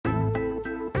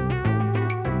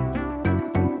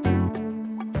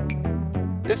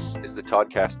This is the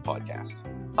Toddcast podcast.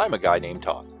 I'm a guy named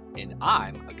Todd. And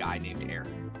I'm a guy named Eric.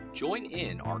 Join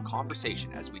in our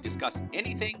conversation as we discuss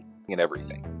anything And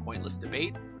everything. pointless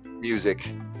debates, Music,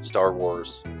 Star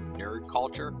Wars, nerd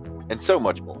culture, and so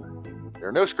much more. There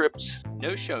are no scripts.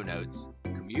 no show notes.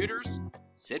 Commuters,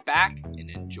 sit back and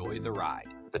enjoy the ride.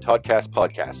 The Toddcast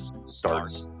podcast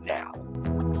Starts now.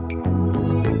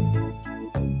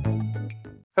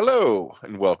 Hello,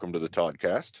 and welcome to the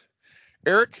Toddcast.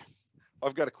 Eric,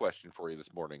 I've got a question for you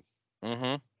this morning.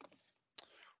 Mm-hmm.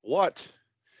 What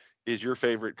is your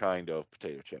favorite kind of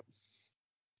potato chip?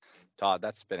 Todd,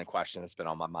 that's been a question that's been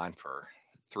on my mind for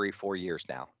 3-4 years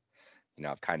now. You know,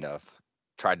 I've kind of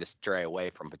tried to stray away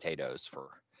from potatoes for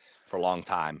a long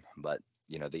time, but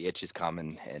you know, the itch has come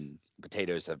and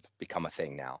potatoes have become a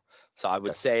thing now. So I would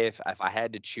Yes. say if I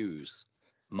had to choose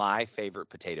my favorite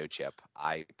potato chip,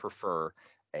 I prefer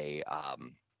a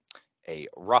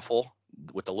Ruffle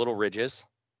with the little ridges.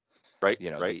 Right?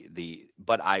 You know, right?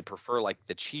 but I prefer like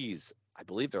the cheese. I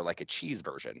believe they're like a cheese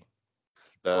version.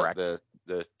 correct.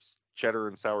 The cheddar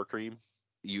and sour cream.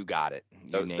 You got it.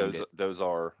 You Those, named it. those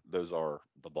are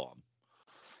the bomb.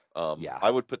 Yeah. I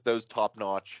would put those top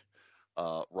notch.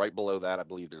 Right below that, I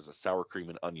believe there's a sour cream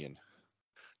and onion.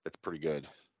 That's pretty good.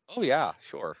 Oh yeah,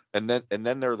 sure. And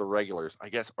then there are the regulars. I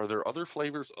guess, are there other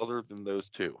flavors other than those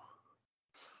two?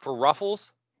 For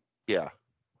Ruffles, Yeah.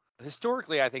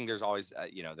 historically, I think there's always,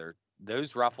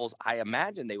 those Ruffles. I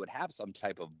imagine they would have some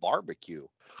type of barbecue.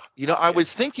 You know, I option.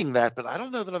 was thinking that, but I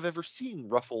don't know that I've ever seen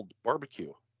ruffled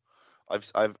barbecue.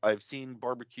 I've seen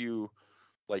barbecue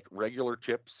like regular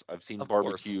chips. I've seen Of course.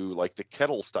 barbecue like the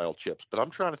kettle style chips, but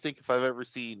I'm trying to think if I've ever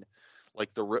seen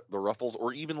like the ruffles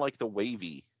or even like the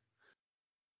wavy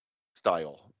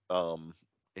style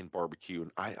in barbecue.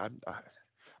 And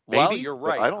Well, maybe, you're but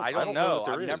right. I don't know know. that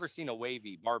there I've never is. seen a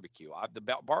wavy barbecue.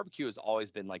 Barbecue has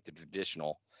always been like the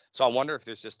traditional. So I wonder if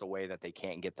there's just a way that they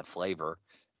can't get the flavor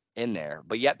in there,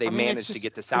 but yet they I mean, it's managed to just-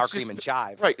 get the sour it's cream just- and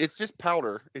chive. Right, it's just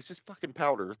powder. It's just fucking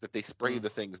powder that they spray Mm. the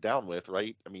things down with,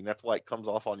 right? I mean, that's why it comes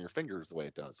off on your fingers the way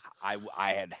it does. I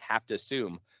had have to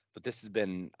assume, but this has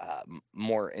been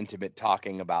more intimate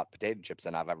talking about potato chips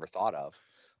than I've ever thought of.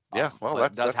 Yeah, well,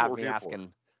 but it does that's what have we're me here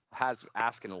for.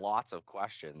 asking lots of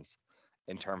questions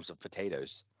in terms of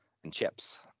potatoes and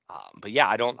chips. But yeah,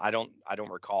 I don't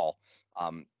recall.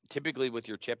 Typically with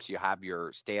your chips, you have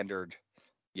your standard,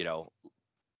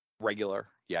 regular.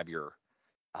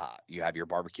 You have your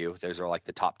barbecue. Those are like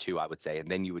the top two, I would say, and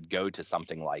then you would go to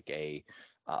something like a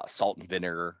salt and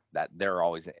vinegar that they're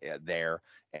always there,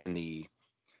 and the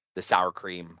sour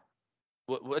cream.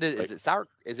 What is Right. it? Sour?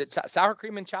 Is it sour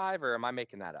cream and chive, or am I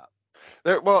making that up?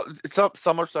 Well,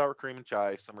 some are sour cream and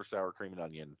chive, some are sour cream and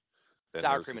onion. Then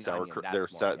Sour there's cream the and sour onion, cr- that's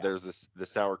there's more, sa- yeah. there's the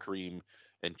sour cream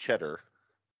and cheddar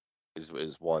is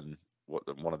one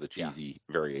of the Yeah. cheesy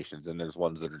variations, and there's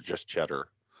ones that are just cheddar.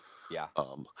 Yeah.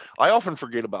 I often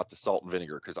forget about the salt and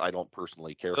vinegar because I don't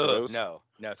personally care for Ugh, those. no,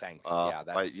 thanks. I Yeah,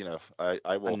 that's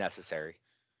I will. unnecessary.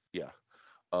 Yeah.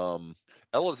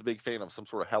 Ella's a big fan of some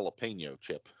sort of jalapeno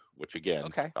chip, which again,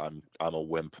 Okay. I'm a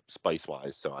wimp spice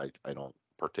wise, so I don't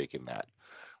partake in that.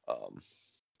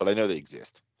 But I know they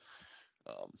exist.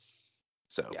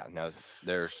 So Yeah, no,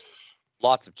 there's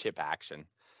lots of chip action.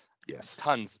 yes.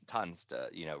 Tons to,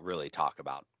 really talk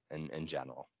about in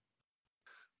general.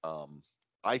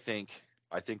 I think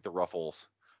the Ruffles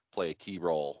play a key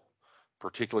role,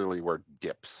 particularly where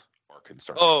dips are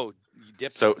concerned. Oh,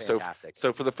 dips So- are fantastic.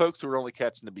 So for the folks who are only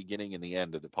catching the beginning and the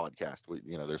end of the podcast,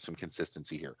 there's some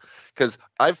consistency here. Because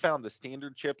I've found the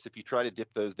standard chips, if you try to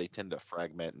dip those, they tend to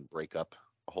fragment and break up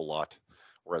a whole lot.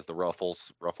 Whereas the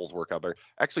Ruffles work out better.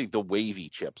 Actually, the wavy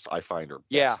chips I find are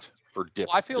Yeah. best for dip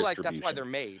Well, I feel like that's why distribution. they're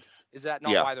made. Is that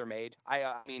not Yeah. why they're made?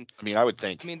 I mean, I mean, I would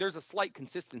think. there's a slight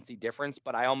consistency difference,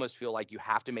 but I almost feel like you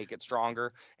have to make it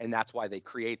stronger, and that's why they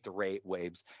create the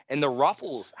waves. And the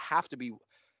Ruffles have to be.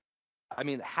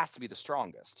 It has to be the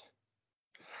strongest.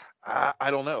 I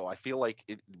don't know. I feel like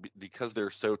because they're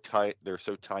so tight, they're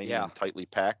so tiny Yeah. and tightly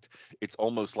packed. It's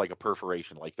almost like a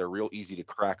perforation. Like they're real easy to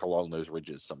crack along those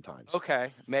ridges sometimes.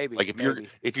 Okay, maybe. Like maybe.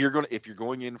 if you're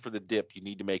going in for the dip, you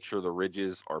need to make sure the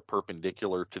ridges are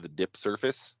perpendicular to the dip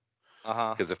surface.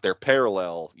 Uh-huh. Because if they're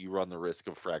parallel, you run the risk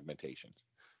of fragmentation.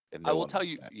 And I no will one tell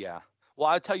wants you, that. yeah. Well,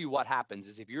 I'll tell you what happens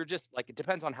is if you're just like, it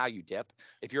depends on how you dip.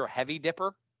 If you're a heavy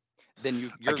dipper,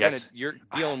 then guess- you're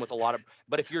dealing with a lot of.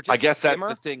 But if you're just I guess a that's skimmer,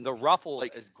 the thing. the Ruffles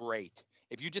like- is great.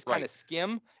 If you just Right. kind of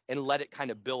skim and let it kind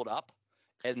of build up,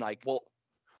 and like, Well,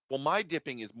 my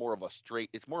dipping is more of a straight.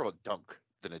 It's more of a dunk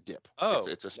than a dip. Oh,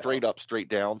 it's a straight up, straight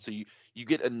down. So you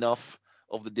get enough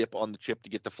of the dip on the chip to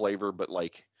get the flavor, but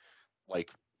like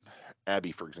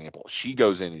Abby, for example, she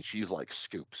goes in and she's like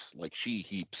scoops, like she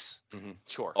heaps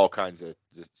Sure. all kinds of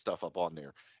stuff up on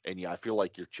there. And yeah, I feel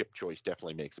like your chip choice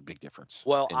definitely makes a big difference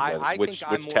Well, in I which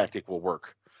think I'm more, tactic will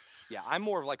work. yeah, I'm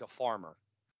more of like a farmer,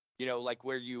 like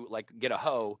where you like get a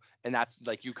hoe and that's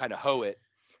like you kind of hoe it.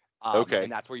 Okay.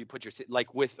 And that's where you put your,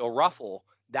 like with a ruffle,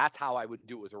 that's how I would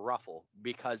do it with a ruffle,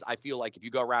 because I feel like if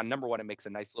you go around, number one, it makes a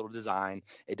nice little design.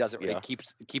 It doesn't, Yeah. it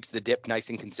keeps the dip nice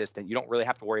and consistent. You don't really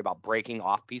have to worry about breaking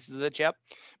off pieces of the chip.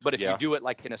 But if you do it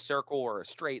like in a circle or a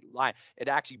straight line, it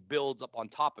actually builds up on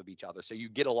top of each other. So you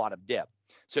get a lot of dip.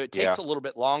 So it takes a little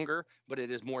bit longer, but it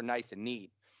is more nice and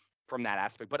neat from that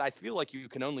aspect. But I feel like you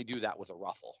can only do that with a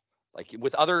ruffle. Like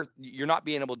with other, you're not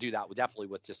being able to do that definitely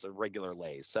with just a regular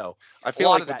lays. So I feel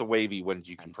like with the wavy ones,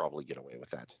 you can probably get away with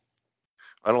that.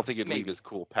 I don't think it'd leave as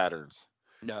cool patterns.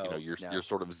 No, you're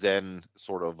sort of Zen,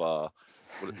 sort of what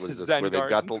is this? Zen where they've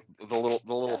got the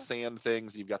little Yeah. sand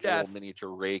things. You've got the little miniature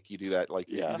rake. You do that like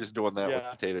you're just doing that with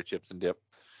potato chips and dip.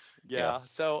 Yeah.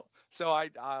 So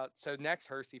next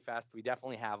Hershey Fest, we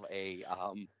definitely have a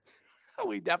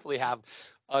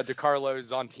DeCarlo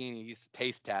Zontini's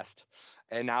taste test.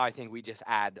 And now I think we just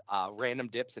add random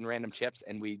dips and random chips,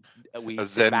 and we a sit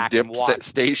Zen back dip and watch.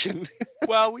 station.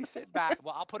 Well, we sit back.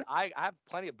 Well, I have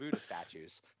plenty of Buddha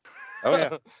statues. Oh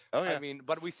yeah. I mean,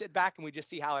 but we sit back and we just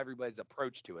see how everybody's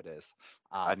approach to it is.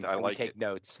 I like we take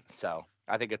notes. So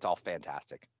I think it's all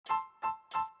fantastic.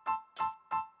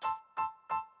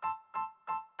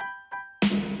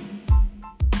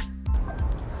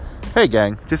 Hey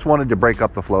gang, just wanted to break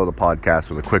up the flow of the podcast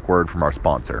with a quick word from our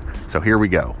sponsor. So here we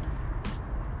go.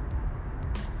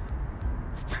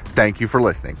 Thank you for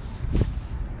listening.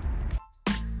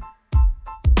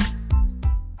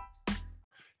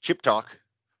 Chip Talk,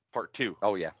 Part 2.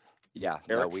 Oh yeah. Yeah.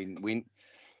 Eric?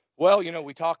 No,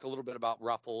 we talked a little bit about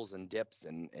ruffles and dips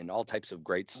and all types of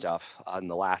great stuff on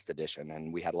the last edition,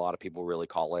 and we had a lot of people really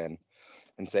call in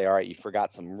and say, all right, you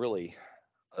forgot some really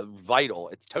vital,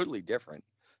 it's totally different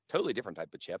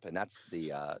type of chip, and that's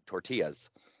the tortillas.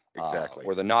 Exactly.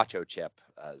 Or the nacho chip,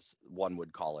 as one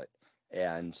would call it.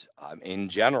 And in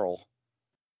general,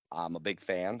 I'm a big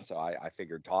fan, so I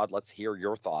figured, Todd, let's hear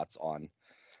your thoughts on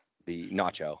the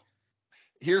nacho.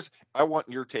 I want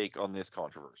your take on this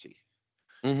controversy.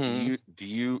 Do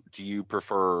you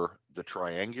prefer the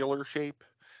triangular shape,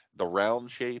 the round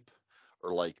shape,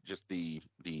 or like just the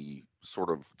sort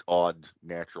of odd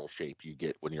natural shape you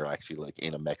get when you're actually like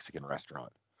in a Mexican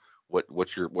restaurant?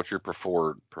 What's your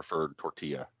preferred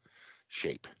tortilla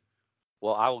shape?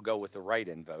 Well, I will go with the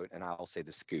write-in vote, and I'll say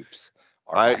the scoops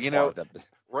are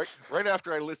right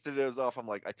after I listed those off, I'm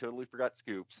like, I totally forgot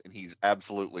scoops, and he's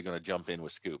absolutely going to jump in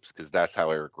with scoops because that's how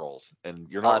Eric rolls, and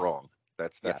you're not wrong.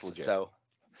 That's legit.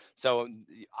 So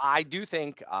I do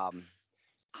think I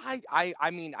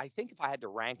mean, I think if I had to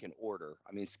rank in order,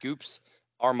 I mean, scoops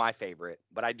are my favorite,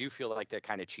 but I do feel like they're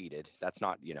kind of cheated. That's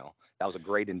not, that was a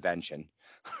great invention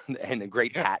and a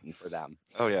great patent for them.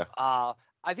 Oh yeah.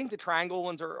 I think the triangle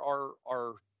ones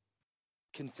are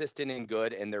consistent and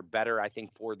good, and they're better, I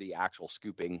think, for the actual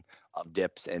scooping of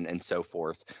dips and so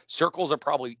forth. Circles are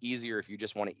probably easier if you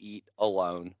just want to eat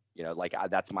alone.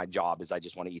 That's my job, is I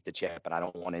just want to eat the chip and I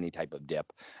don't want any type of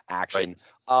dip action.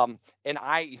 Right. And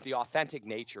the authentic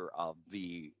nature of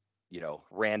the,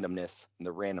 randomness and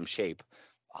the random shape,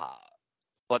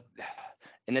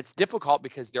 and it's difficult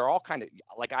because they're all kind of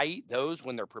like, I eat those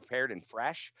when they're prepared and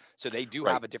fresh. So they do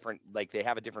have a different, they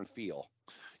have a different feel.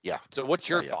 Yeah. So what's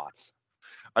your thoughts?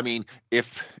 I mean,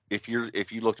 if you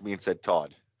looked at me and said,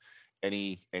 Todd,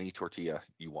 any tortilla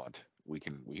you want, we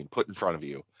can put in front of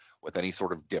you with any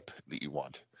sort of dip that you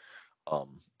want.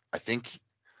 I think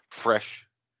fresh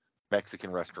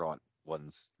Mexican restaurant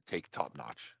ones take top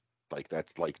notch.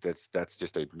 That's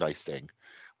just a nice thing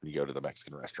when you go to the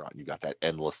Mexican restaurant. You got that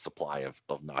endless supply of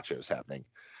nachos happening.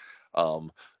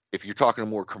 If you're talking a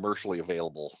more commercially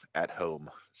available at home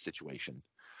situation,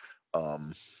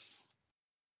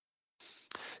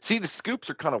 see, the scoops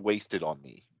are kind of wasted on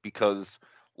me because,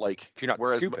 like, if you're not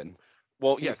scooping.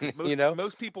 Well, yeah,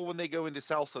 most people when they go into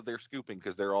salsa, they're scooping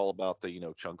because they're all about the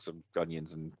chunks of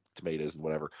onions and tomatoes and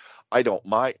whatever. I don't.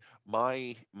 My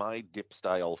dip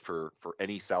style for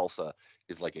any salsa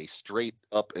is like a straight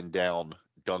up and down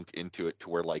dunk into it, to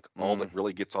where like all that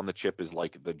really gets on the chip is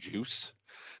like the juice.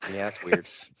 Yeah, that's weird.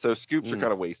 So scoops are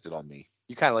kind of wasted on me.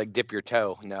 You kind of like dip your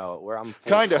toe. No, where I'm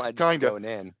kind of going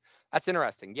in. That's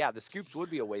interesting. Yeah, the scoops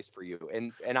would be a waste for you,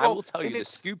 and I will tell you, the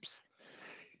scoops.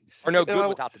 Or no And good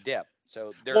without the dip.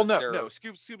 So they're no,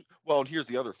 scoops. Well, and here's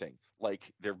the other thing.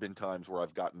 Like, there have been times where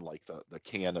I've gotten like the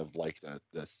can of like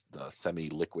the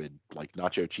semi-liquid like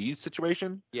nacho cheese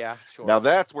situation. Yeah, sure. Now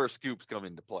that's where scoops come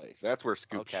into play. That's where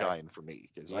scoops Okay. shine for me,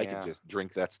 because I can just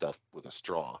drink that stuff with a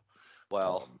straw.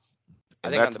 Well, I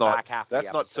and think on that's the not back half of that's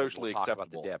the not episode, socially we'll talk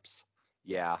acceptable. about the dips.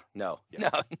 Yeah, no,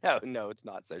 Yeah. no, it's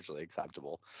not socially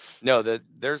acceptable. No,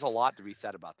 there's a lot to be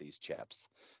said about these chips.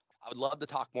 I would love to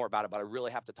talk more about it, but I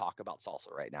really have to talk about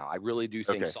salsa right now. I really do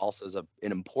think Okay. salsa is an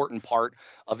important part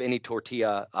of any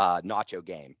tortilla nacho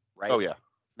game, right? Oh yeah.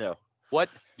 No. What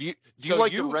Do you So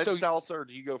like the you- red so- salsa, or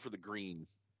do you go for the green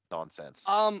nonsense?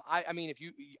 I mean,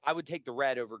 I would take the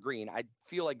red over green. I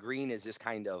feel like green is just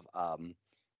kind of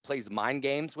plays mind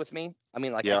games with me. I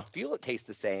mean, like, Yeah. I feel it tastes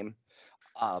the same.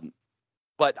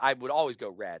 But I would always go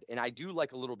red, and I do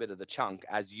like a little bit of the chunk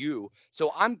as you.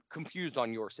 So I'm confused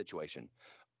on your situation.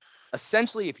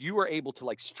 Essentially, if you were able to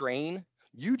like strain,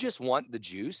 you just want the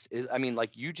juice. I mean,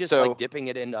 like, you just So- like dipping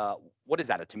it in what is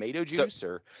that, a tomato juice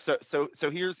or? So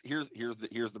here's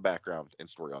the background and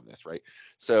story on this, right?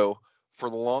 So for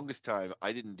the longest time,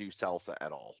 I didn't do salsa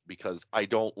at all, because I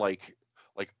don't like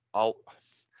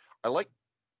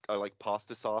I like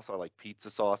pasta sauce, I like pizza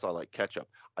sauce, I like ketchup.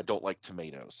 I don't like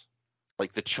tomatoes,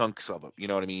 like the chunks of them. You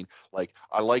know what I mean? Like,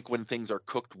 I like when things are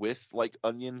cooked with like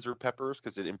onions or peppers,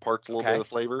 because it imparts a little bit Okay. of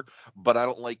flavor. But I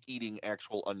don't like eating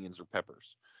actual onions or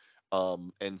peppers.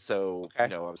 And so,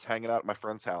 Okay. I was hanging out at my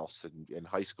friend's house in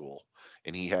high school,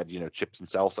 and he had, chips and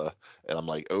salsa, and I'm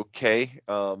like, okay.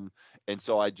 And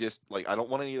so I just like, I don't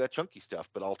want any of that chunky stuff,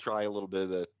 but I'll try a little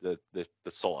bit of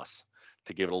the sauce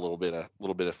to give it a little bit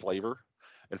of flavor.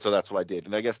 And so that's what I did.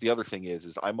 And I guess the other thing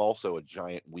is I'm also a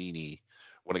giant weenie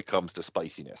when it comes to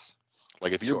spiciness.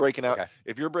 Like, if you're Sure, breaking out, okay.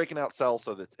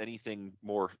 salsa that's anything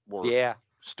more Yeah,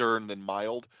 stern than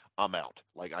mild, I'm out.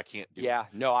 Like, I can't do it. yeah.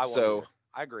 No, I won't. So- either.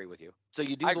 I agree with you. So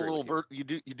you do I the agree little with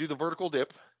you. you do the vertical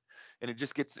dip, and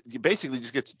you basically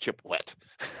just gets the chip wet.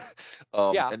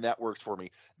 Yeah. And that works for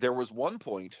me. There was one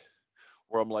point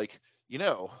where I'm like,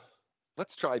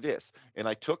 let's try this. And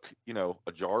I took,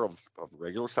 a jar of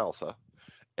regular salsa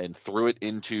and threw it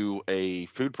into a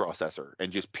food processor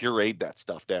and just pureed that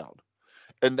stuff down.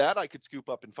 And that I could scoop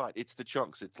up and find. It's the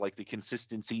chunks. It's like the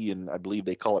consistency, and I believe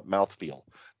they call it mouthfeel,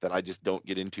 that I just don't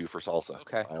get into for salsa.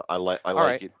 Okay. I like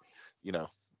right. it,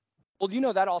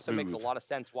 Well, that also makes a Smooth. lot of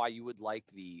sense why you would like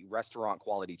the restaurant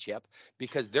quality chip,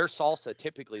 because their salsa,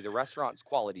 typically the restaurant's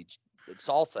quality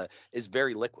salsa is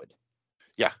very liquid,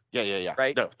 Yeah.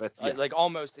 Right? No, that's like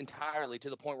almost entirely, to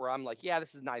the point where I'm like, yeah,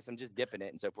 this is nice, I'm just dipping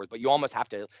it and so forth. But you almost have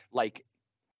to like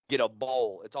get a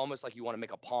bowl. It's almost like you want to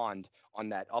make a pond on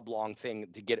that oblong thing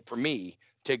to get it, for me,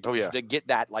 to Oh, yeah. to get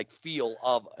that like feel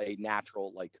of a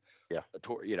natural, like, Yeah. a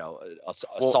Well-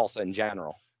 salsa in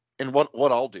general. And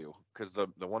what I'll do, because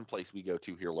the one place we go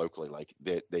to here locally, like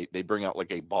they bring out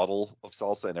like a bottle of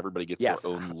salsa, and everybody gets Yes,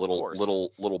 their own of little course.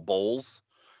 little bowls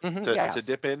Mhm, to yes.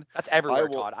 dip in. That's everywhere,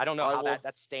 will- Todd. I don't know I how will-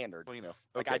 that's standard. Well,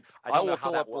 Like, okay. I don't know will how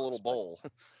fill that up the works, little but- bowl,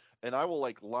 and I will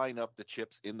like line up the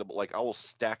chips in the, like, I will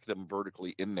stack them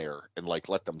vertically in there and like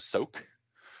let them soak,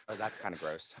 Oh, that's kind of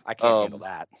gross. I can't handle Um,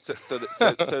 that. so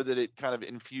that it kind of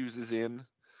infuses in.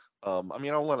 I mean,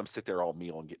 I don't let them sit there all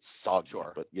meal and get soggy,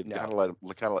 Sure. but you No. kind of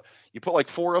let them, you put like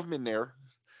 4 of them in there,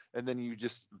 and then you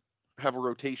just have a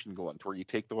rotation going to where you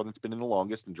take the one that's been in the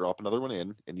longest and drop another one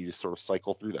in, and you just sort of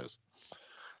cycle through those.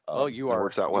 Oh, It you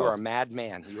works out well. are a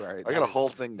madman. You are. I got a whole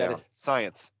thing that down. is-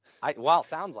 Science. Well,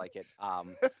 sounds like it.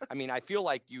 I mean, I feel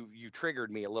like you triggered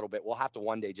me a little bit. We'll have to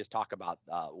one day just talk about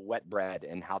wet bread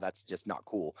and how that's just not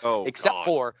cool. Oh, Except God.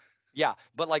 for, yeah,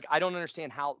 but like, I don't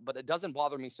understand how, but it doesn't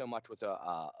bother me so much with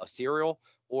a cereal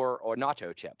or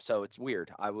nacho chip. So it's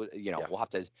weird. I would, Yeah. we'll have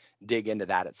to dig into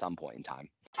that at some point in time.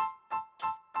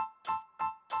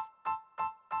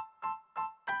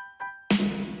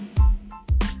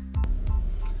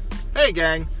 Hey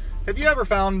gang, have you ever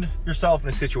found yourself in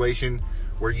a situation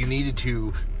where you needed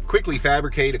to quickly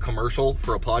fabricate a commercial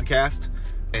for a podcast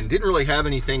and didn't really have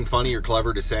anything funny or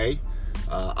clever to say?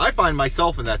 I find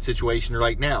myself in that situation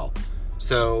right now.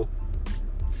 So,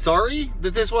 sorry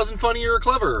that this wasn't funny or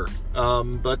clever,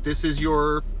 but this is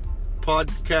your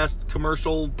podcast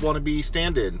commercial wannabe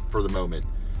stand-in for the moment.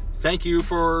 Thank you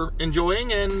for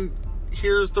enjoying, and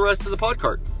here's the rest of the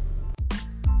podcast.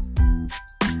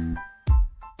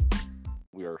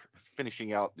 We are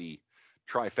finishing out the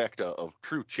trifecta of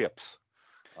true chips.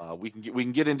 We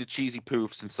can get into cheesy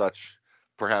poofs and such,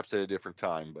 perhaps at a different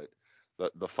time, but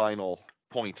the final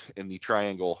point in the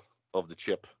triangle of the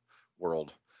chip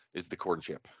world is the corn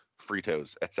chip,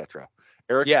 Fritos, etc.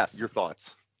 Eric, Yes. your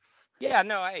thoughts? Yeah,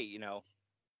 no, hey,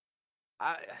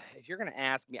 if you're gonna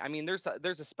ask me, I mean, there's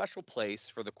a special place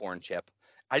for the corn chip.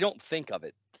 I don't think of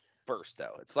it first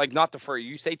though. It's like not the first.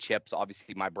 You say chips,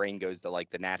 obviously my brain goes to like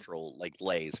the natural like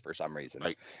Lay's for some reason.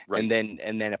 Right. And then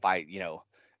if I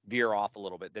veer off a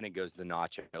little bit, then it goes to the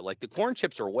nacho. Like the corn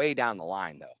chips are way down the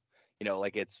line though.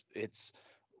 Like it's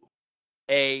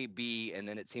A, B, and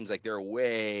then it seems like they're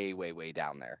way, way, way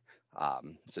down there.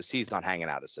 So C's not hanging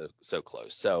out as so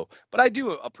close. So, but I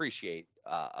do appreciate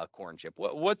a corn chip.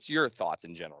 What's your thoughts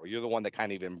in general? You're the one that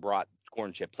kind of even brought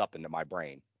corn chips up into my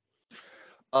brain.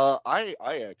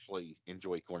 I actually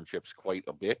enjoy corn chips quite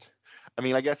a bit. I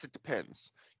mean, I guess it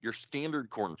depends. Your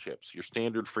standard corn chips, your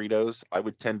standard Fritos, I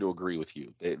would tend to agree with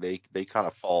you. They kind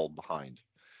of fall behind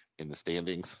in the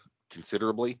standings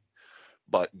considerably.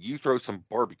 But you throw some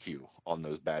barbecue on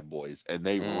those bad boys, and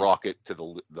they rocket to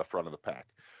the front of the pack.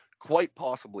 Quite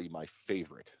possibly my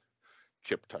favorite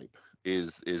chip type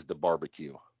is the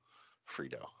barbecue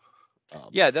Frito.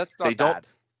 Yeah, that's not bad.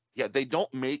 Yeah, they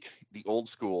don't make the old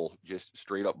school just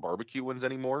straight up barbecue ones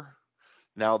anymore.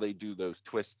 Now they do those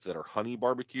twists that are honey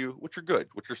barbecue, which are good,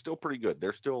 which are still pretty good.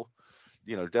 They're still,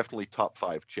 definitely top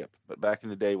 5 chip. But back in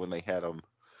the day when they had them,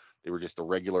 they were just the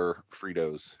regular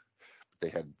Fritos. They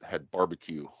had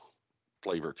barbecue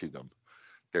flavor to them.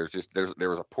 There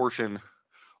was a portion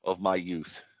of my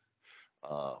youth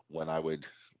when I would,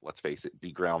 let's face it,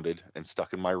 be grounded and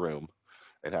stuck in my room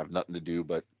and have nothing to do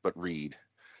but read.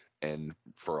 And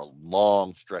for a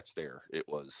long stretch there, it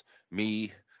was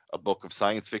me, a book of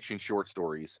science fiction short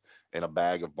stories, and a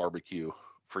bag of barbecue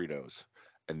Fritos.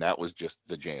 And that was just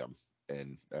the jam.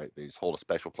 And they just hold a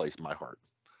special place in my heart.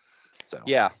 So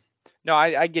yeah. No,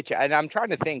 I get you. And I'm trying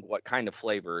to think what kind of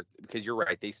flavor, because you're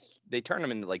right. They turn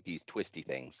them into like these twisty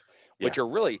things, which are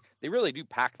they really do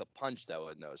pack the punch though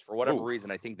in those. For whatever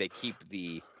reason, I think they keep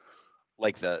the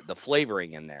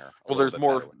flavoring in there. Well,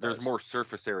 there's more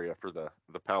surface area for the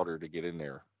powder to get in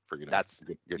there for that's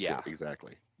get you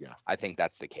exactly. Yeah. I think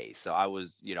that's the case. So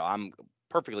I'm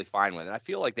perfectly fine with it. I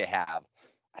feel like they have.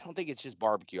 I don't think it's just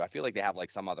barbecue. I feel like they have like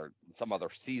some other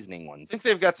seasoning ones. I think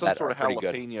they've got some sort of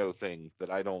jalapeno thing that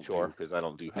I don't do because I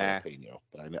don't do jalapeno.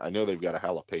 But I know they've got a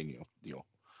jalapeno deal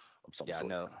of some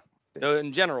sort. Yeah, no.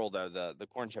 In general, though, the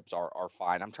corn chips are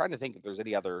fine. I'm trying to think if there's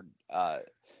any other.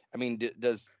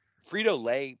 Does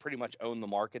Frito-Lay pretty much own the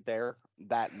market there?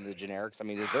 That and the generics. I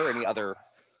mean, is there any other?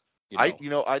 I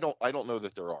don't know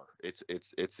that there are.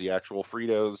 It's the actual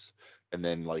Fritos and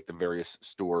then like the various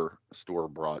store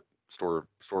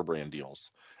brand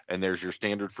deals. And there's your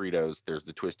standard Fritos, there's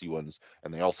the twisty ones,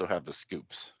 and they also have the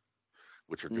scoops,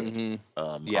 which are good.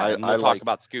 Mm-hmm. We'll talk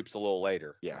about scoops a little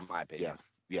later. Yeah, in my opinion.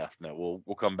 Yeah. No,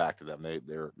 we'll come back to them.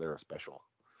 They're a special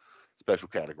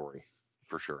category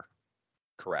for sure.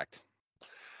 Correct.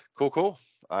 Cool.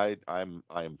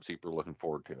 I'm super looking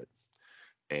forward to it.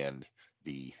 And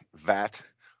the vat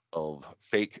of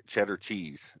fake cheddar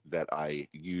cheese that I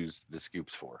use the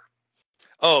scoops for.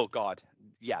 Oh God,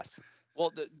 yes.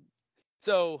 Well,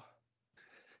 so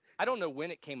I don't know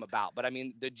when it came about, but I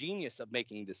mean, the genius of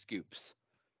making the scoops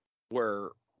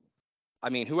whoever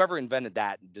invented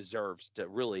that deserves to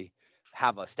really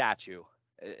have a statue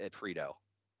at Frito.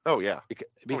 Oh yeah.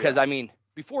 Because I mean,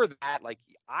 before that, like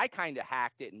I kind of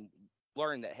hacked it and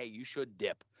learned that, hey, you should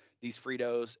dip these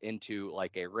Fritos into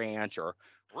like a ranch or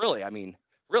really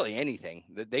anything.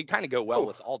 They kind of go well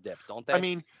with all dips, don't they? I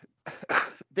mean,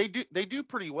 they do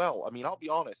pretty well. I mean, I'll be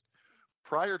honest.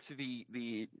 Prior to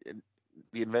the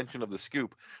invention of the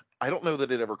scoop, I don't know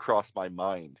that it ever crossed my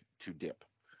mind to dip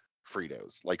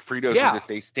Fritos. Like Fritos are just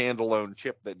a standalone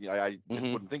chip that I just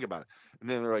wouldn't think about it. And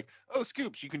then they're like, oh,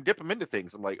 scoops, you can dip them into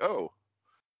things. I'm like, oh,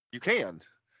 you can.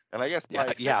 And I guess by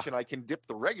extension, I can dip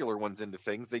the regular ones into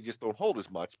things. They just don't hold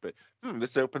as much. But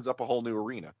this opens up a whole new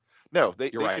arena. No, they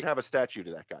should have a statue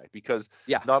to that guy because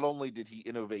not only did he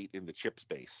innovate in the chip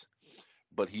space,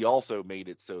 but he also made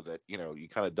it so that, you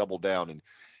kind of double down and,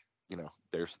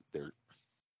 they're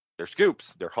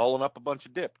scoops. They're hauling up a bunch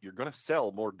of dip. You're going to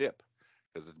sell more dip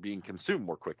because it's being consumed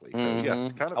more quickly. So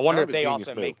it's kind of. I wonder if they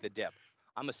also make the dip.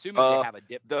 I'm assuming they have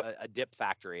a dip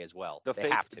factory as well. They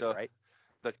have to, right?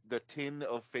 The tin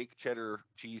of fake cheddar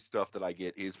cheese stuff that I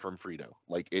get is from Frito.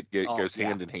 Like it goes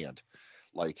hand in hand.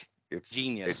 Like it's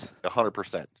genius. It's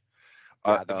 100%.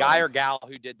 The guy or gal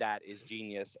who did that is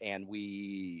genius, and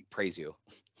we praise you.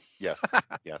 Yes.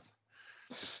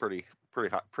 It's pretty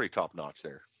top notch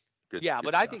there. Good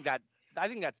but stuff. I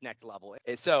think that's next level.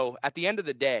 So at the end of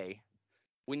the day,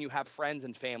 when you have friends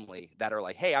and family that are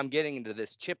like, hey, I'm getting into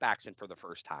this chip action for the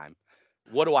first time,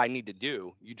 what do I need to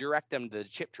do? You direct them to the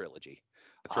chip trilogy.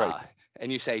 That's right.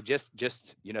 And you say, just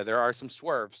there are some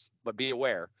swerves, but be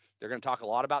aware. They're going to talk a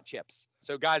lot about chips.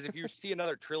 So, guys, if you see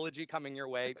another trilogy coming your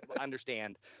way,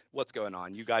 understand what's going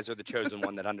on. You guys are the chosen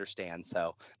one that understands,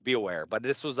 so be aware. But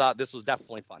this was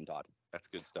definitely fun, Todd. That's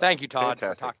good stuff. Thank you, Todd,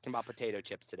 Fantastic. for talking about potato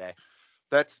chips today.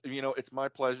 That's, it's my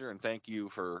pleasure, and thank you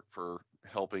for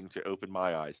helping to open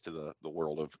my eyes to the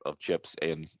world of chips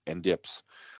and dips.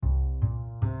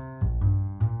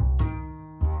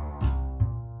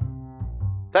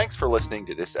 Thanks for listening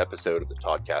to this episode of the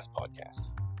Toddcast podcast.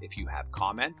 If you have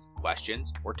comments,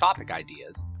 questions, or topic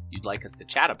ideas you'd like us to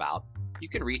chat about, you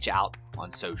can reach out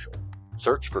on social.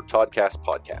 Search for Toddcast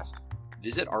Podcast.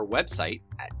 Visit our website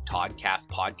at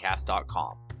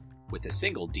toddcastpodcast.com with a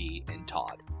single D in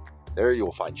Todd. There you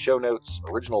will find show notes,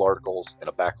 original articles, and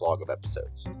a backlog of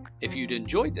episodes. If you'd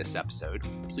enjoyed this episode,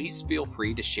 please feel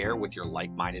free to share with your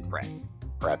like-minded friends.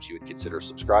 Perhaps you would consider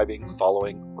subscribing,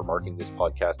 following, or marking this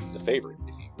podcast as a favorite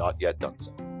if you've not yet done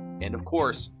so. And of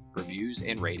course, reviews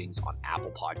and ratings on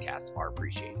Apple Podcasts are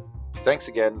appreciated. Thanks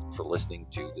again for listening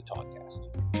to the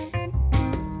Toddcast.